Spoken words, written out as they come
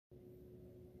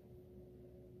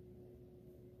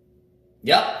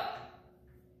Yep.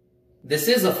 This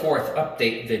is a fourth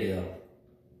update video.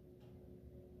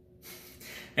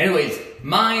 Anyways,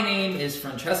 my name is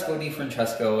Francesco Di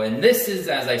Francesco, and this is,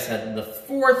 as I said, the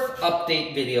fourth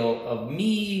update video of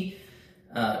me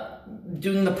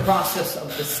doing the process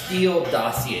of the Steele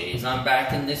Dossiers. I'm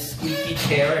back in this squeaky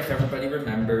chair, if everybody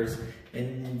remembers,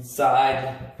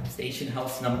 inside station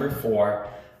house number 4.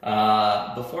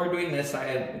 Before doing this,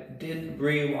 I did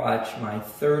rewatch my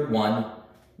third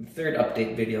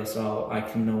update video, so I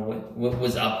can know what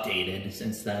was updated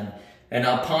since then. And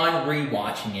upon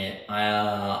rewatching it,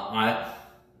 I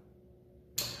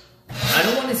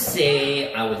don't want to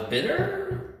say I was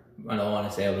bitter. I don't want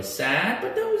to say I was sad,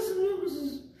 but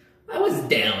I was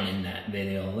down in that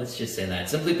video. Let's just say that,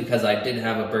 simply because I did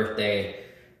have a birthday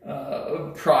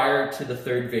prior to the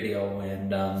third video,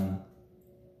 and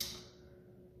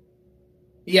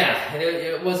yeah,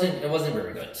 it wasn't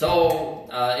very good. So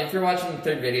if you're watching the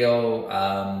third video,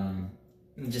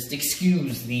 just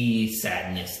excuse the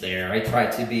sadness there. I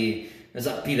tried to be as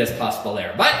upbeat as possible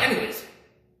there. But anyways,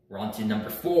 we're on to number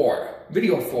 4.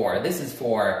 Video 4. This is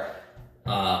for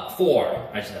 4.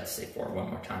 I just have to say 4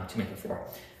 one more time to make it 4.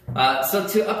 So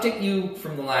to update you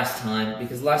from the last time,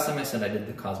 because last time I said I did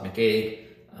the Cosmic Egg,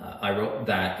 I wrote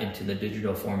that into the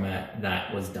digital format.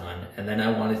 That was done. And then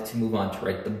I wanted to move on to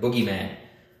write the Boogeyman.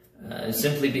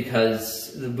 Simply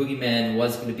because the Boogeyman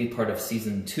was going to be part of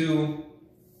Season 2.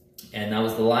 And that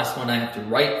was the last one I have to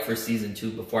write for Season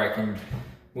 2 before I can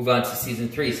move on to Season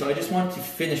 3. So I just wanted to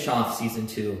finish off Season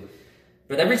 2.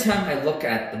 But every time I look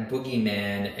at the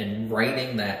Boogeyman and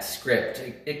writing that script,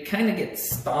 it kind of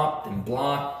gets stopped and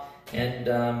blocked.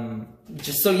 And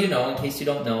just so you know, in case you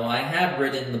don't know, I have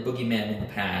written the Boogeyman in the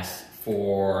past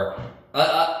for...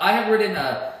 I have written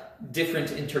a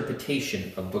different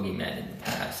interpretation of Boogeyman in the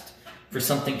past for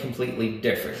something completely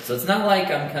different. So it's not like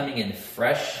I'm coming in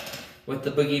fresh with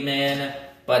the Boogeyman,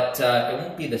 but it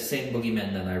won't be the same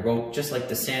Boogeyman that I wrote. Just like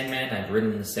the Sandman, I've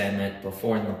written the Sandman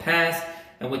before in the past,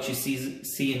 and what you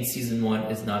see in Season 1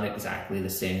 is not exactly the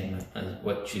same as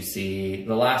what you see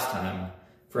the last time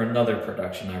for another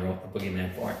production I wrote the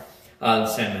Boogeyman for, the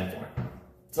Sandman for.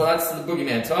 So that's the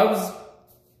Boogeyman. So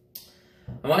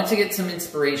I wanted to get some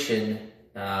inspiration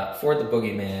for the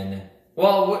Boogeyman.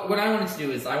 Well, what I wanted to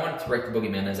do is I wanted to write the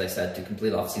Boogeyman, as I said, to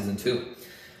complete off Season 2.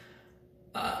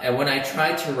 And when I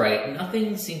tried to write,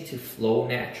 nothing seemed to flow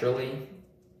naturally.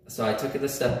 So I took it a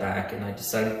step back and I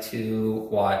decided to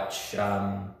watch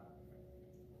The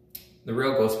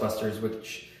Real Ghostbusters,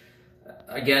 which,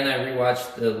 again, I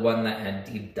rewatched the one that had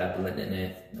Dyb Devlin in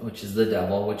it, which is the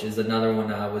devil, which is another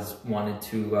one I wanted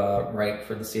to write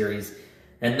for the series.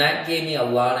 And that gave me a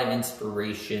lot of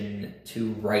inspiration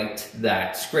to write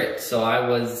that script. So I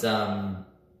was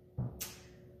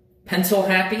pencil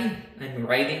happy and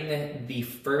writing the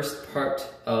first part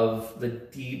of the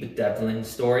Dyb Devlin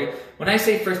story. When I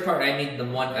say first part, I mean the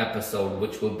one episode,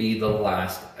 which will be the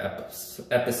last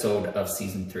episode of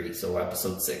Season 3, so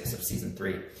episode 6 of Season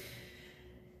 3.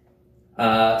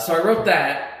 So I wrote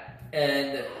that,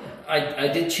 and I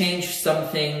did change some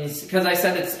things, because I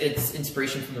said it's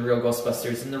inspiration from The Real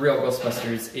Ghostbusters. In The Real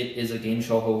Ghostbusters, it is a game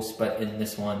show host, but in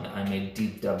this one, I made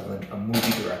Dyb Devlin a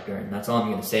movie director, and that's all I'm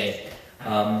going to say.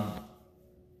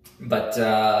 But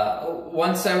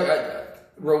once I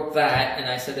wrote that, and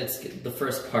I said it's the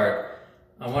first part,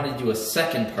 I wanted to do a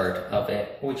second part of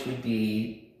it, which would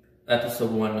be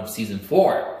episode 1 of Season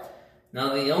 4.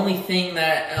 Now, the only thing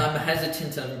that I'm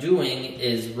hesitant on doing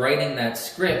is writing that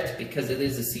script, because it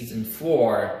is a Season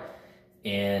 4,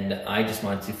 and I just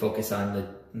wanted to focus on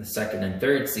the second and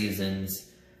third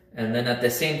seasons. And then at the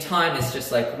same time, it's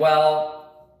just like, well,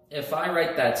 if I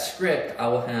write that script, I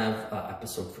will have an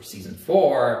episode for Season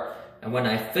 4, and when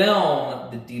I film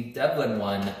the Dyb Devlin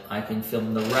one, I can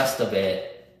film the rest of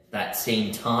it that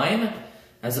same time,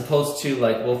 as opposed to,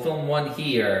 like, we'll film one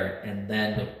here, and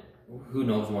then who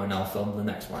knows when I'll film the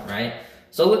next one, right?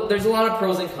 So look, there's a lot of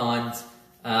pros and cons.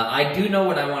 I do know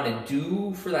what I want to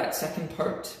do for that second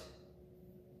part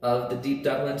of the Dyb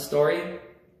Devlin story,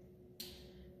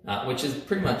 which is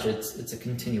pretty much, it's a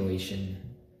continuation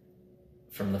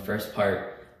from the first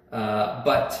part,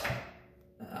 but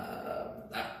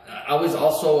I was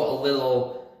also a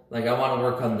little, like, I want to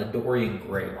work on the Dorian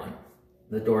Gray one,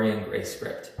 the Dorian Gray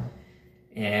script,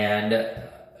 and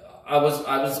I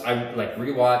like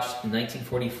rewatched the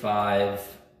 1945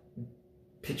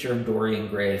 Picture of Dorian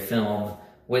Gray film,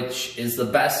 which is the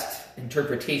best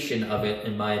interpretation of it,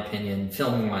 in my opinion,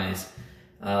 film-wise.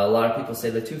 A lot of people say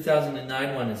the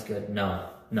 2009 one is good. No,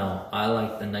 I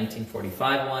like the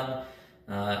 1945 one.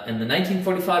 And the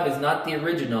 1945 is not the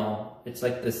original. It's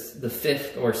like the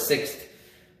 5th or 6th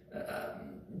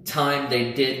time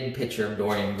they did Picture of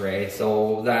Dorian Gray.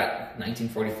 So that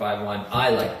 1945 one, I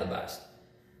like the best.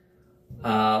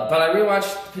 But I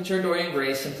rewatched Picture of Dorian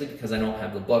Gray simply because I don't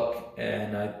have the book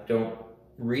and I don't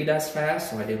read as fast,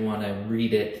 so I didn't want to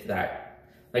read it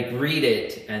read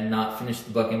it and not finish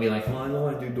the book and be like, well, I don't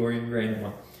want to do Dorian Gray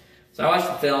anymore. So I watched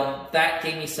the film. That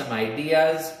gave me some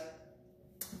ideas.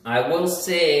 I will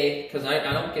say, because I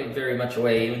don't give very much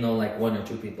away, even though like 1 or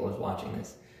 2 people is watching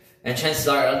this. And chances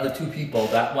are, of the 2 people,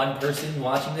 that one person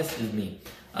watching this is me.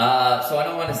 So I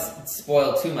don't want to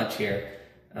spoil too much here.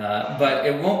 But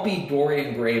it won't be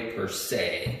Dorian Gray per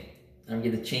se. I'm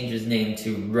going to change his name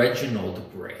to Reginald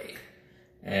Gray.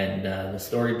 And the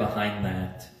story behind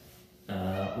that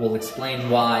will explain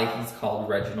why he's called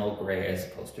Reginald Gray as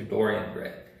opposed to Dorian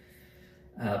Gray.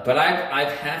 But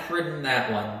I've half written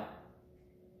that one.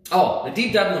 Oh, the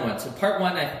Dyb Devlin one. So part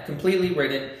 1 I've completely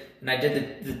written, and I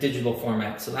did the digital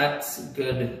format. So that's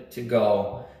good to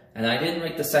go. And I didn't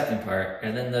write the second part.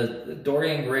 And then the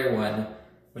Dorian Gray one,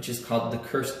 which is called The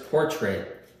Cursed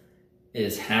Portrait,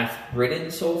 is half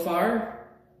written so far.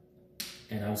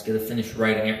 And I was going to finish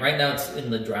writing it. Right now it's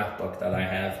in the draft book that I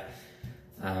have.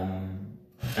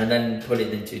 And then put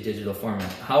it into digital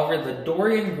format. However, the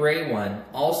Dorian Gray one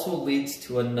also leads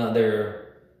to another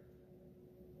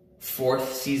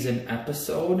 4th season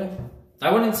episode.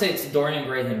 I wouldn't say it's Dorian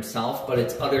Gray himself, but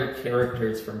it's other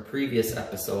characters from previous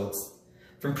episodes,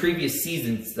 from previous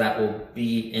seasons that will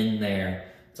be in there.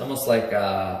 It's almost like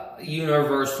a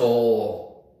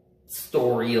universal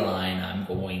storyline I'm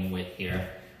going with here.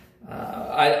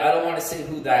 I don't want to say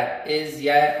who that is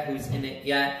yet, who's in it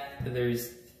yet.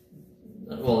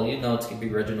 Well, you know it's going to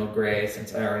be Reginald Gray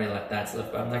since I already let that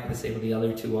slip, but I'm not going to say who the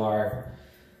other 2 are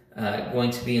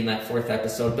going to be in that 4th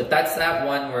episode. But that's that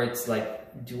one where it's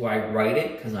like, do I write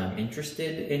it because I'm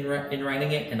interested in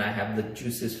writing it and I have the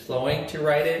juices flowing to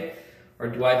write it? Or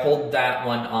do I hold that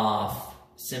one off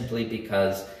simply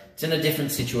because it's in a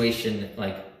different situation?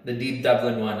 Like the Dyb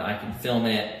Devlin one, I can film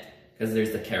it because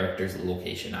there's the characters, the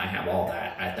location. I have all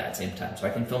that at that same time. So I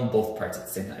can film both parts at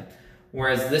the same time.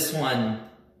 Whereas this one,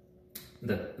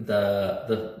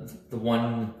 the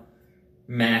one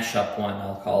mashup one,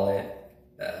 I'll call it,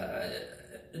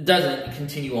 doesn't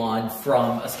continue on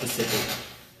from a specific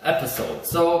episode.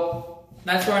 So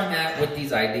that's where I'm at with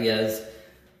these ideas.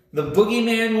 The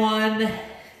Boogeyman one,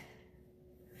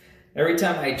 every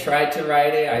time I try to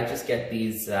write it, I just get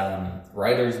these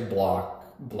writer's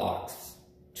blocks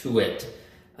to it.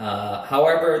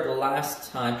 However, the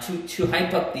last time, to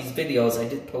hype up these videos, I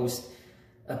did post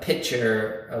a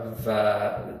picture of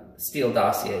Steele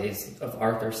Dossiers, of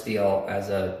Arthur Steele,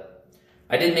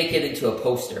 I did make it into a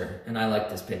poster, and I like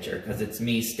this picture because it's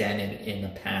me standing in a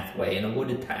pathway, in a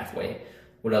wooded pathway,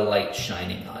 with a light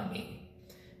shining on me.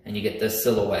 And you get the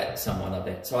silhouette somewhat of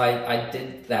it. So I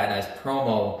did that as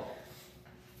promo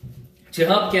to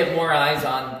help get more eyes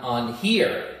on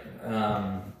here.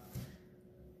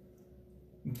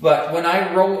 But when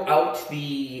I wrote out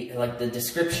the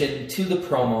description to the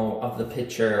promo of the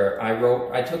picture,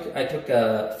 I took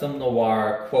a film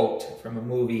noir quote from a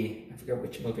movie. I forget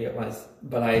which movie it was,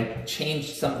 but I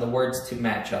changed some of the words to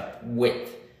match up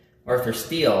with Arthur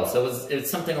Steele. So it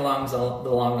was something along the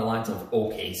lines of,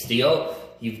 okay, Steele,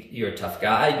 you're a tough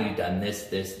guy. You've done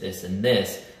this, and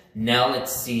this. Now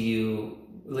let's see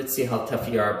how tough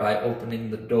you are by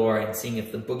opening the door and seeing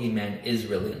if the boogeyman is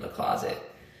really in the closet.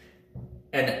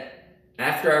 And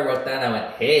after I wrote that, I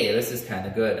went, hey, this is kind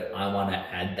of good. I want to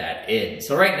add that in.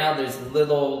 So right now there's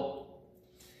little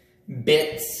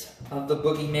bits of the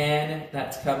boogeyman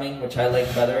that's coming, which I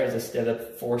like better, as instead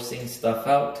of forcing stuff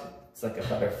out. It's like a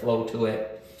better flow to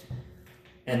it.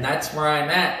 And that's where I'm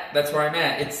at.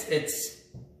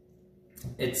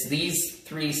 It's these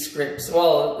 3 scripts.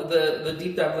 Well, the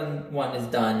Dyb Devlin one is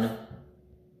done,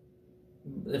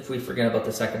 if we forget about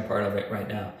the second part of it right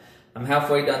now. I'm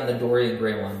halfway done the Dorian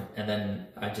Gray one, and then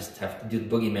I just have to do the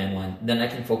Boogeyman one. Then I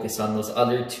can focus on those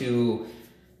other 2,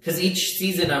 because each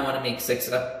season I want to make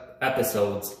 6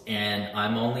 episodes, and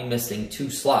I'm only missing 2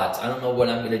 slots. I don't know what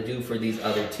I'm going to do for these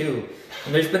other 2.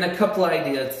 And there's been a couple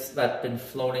ideas that have been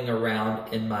floating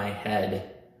around in my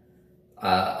head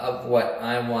of what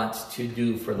I want to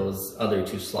do for those other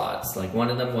 2 slots. Like one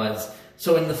of them was,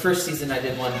 so in the first season I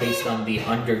did one based on The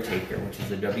Undertaker, which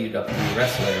is a WWE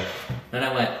wrestler. And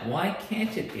I went, why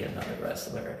can't it be another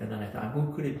wrestler? And then I thought,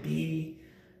 who could it be?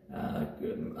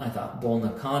 I thought Bull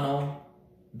Nakano,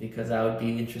 because that would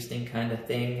be an interesting kind of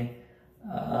thing.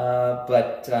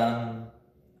 But no,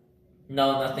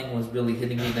 nothing was really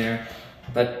hitting me there.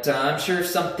 But I'm sure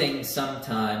something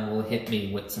sometime will hit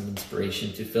me with some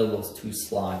inspiration to fill those 2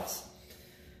 slots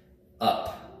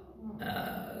up.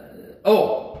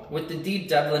 Oh, with the Dyb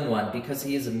Devlin one, because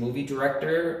he is a movie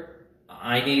director,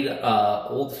 I need a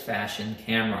old-fashioned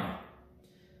camera.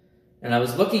 And I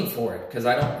was looking for it because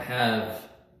I don't have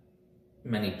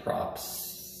many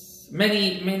props.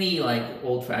 Many like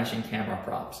old-fashioned camera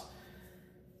props.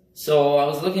 So I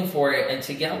was looking for it, and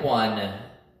to get one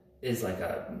is like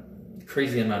a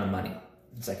crazy amount of money.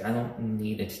 It's like, I don't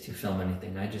need it to film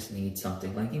anything. I just need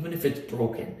something, like, even if it's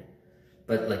broken,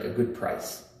 but like a good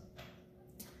price.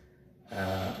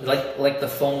 Like the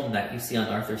phone that you see on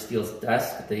Arthur Steele's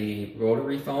desk, the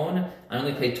rotary phone, I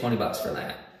only paid 20 bucks for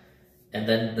that. And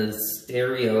then the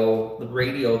stereo, the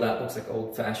radio that looks like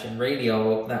old-fashioned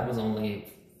radio, that was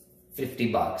only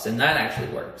 50 bucks, and that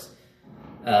actually works.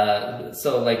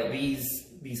 So like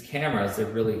these cameras, they're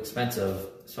really expensive.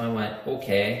 So I went,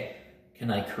 okay,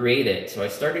 can I create it? So I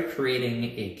started creating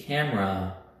a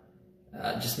camera,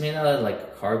 just made out of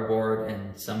like cardboard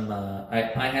and some,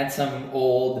 I had some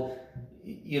old,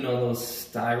 you know, those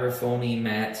styrofoamy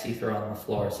mats you throw on the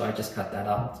floor. So I just cut that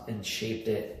up and shaped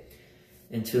it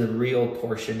into the real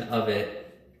portion of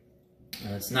it.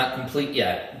 It's not complete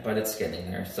yet, but it's getting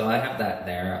there. So I have that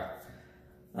there.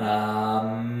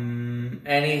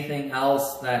 Anything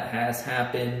else that has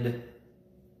happened?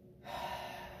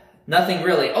 Nothing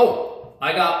really. Oh,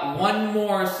 I got one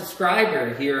more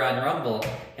subscriber here on Rumble,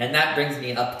 and that brings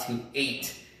me up to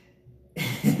 8.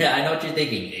 I know what you're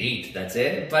thinking, 8, that's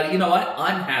it? But you know what?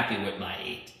 I'm happy with my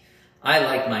 8. I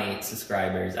like my 8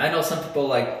 subscribers. I know some people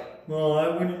like, well, I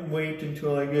wouldn't wait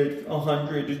until I get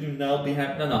 100 and I'll be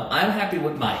happy. No, I'm happy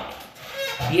with my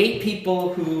 8. The 8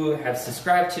 people who have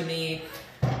subscribed to me,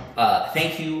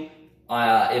 thank you.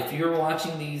 If you're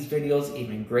watching these videos,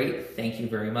 even great. Thank you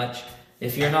very much.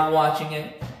 If you're not watching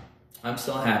it, I'm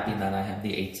still happy that I have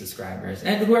the 8 subscribers.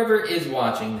 And whoever is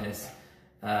watching this,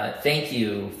 thank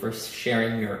you for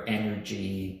sharing your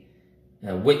energy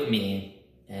with me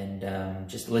and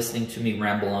just listening to me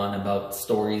ramble on about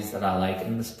stories that I like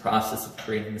in this process of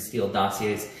creating the Steele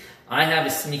Dossiers. I have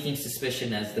a sneaking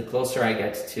suspicion as the closer I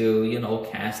get to, you know,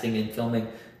 casting and filming,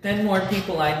 then more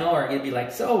people I know are going to be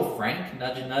like, so, Frank,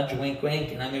 nudge, nudge, wink,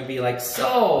 wink. And I'm going to be like,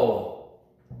 so,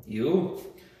 you?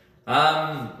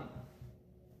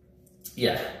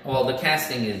 Yeah, well, the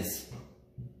casting is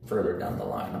further down the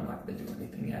line. I'm not going to do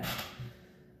anything yet.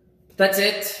 But that's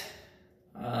it.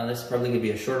 This is probably going to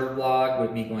be a shorter vlog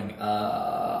with me going, a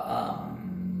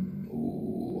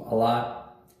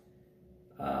lot.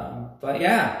 But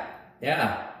yeah,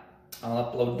 I'll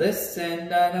upload this and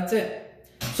that's it.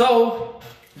 So,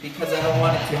 because I don't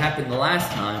want it to happen the last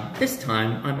time, this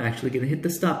time I'm actually going to hit the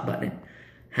stop button.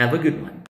 Have a good one.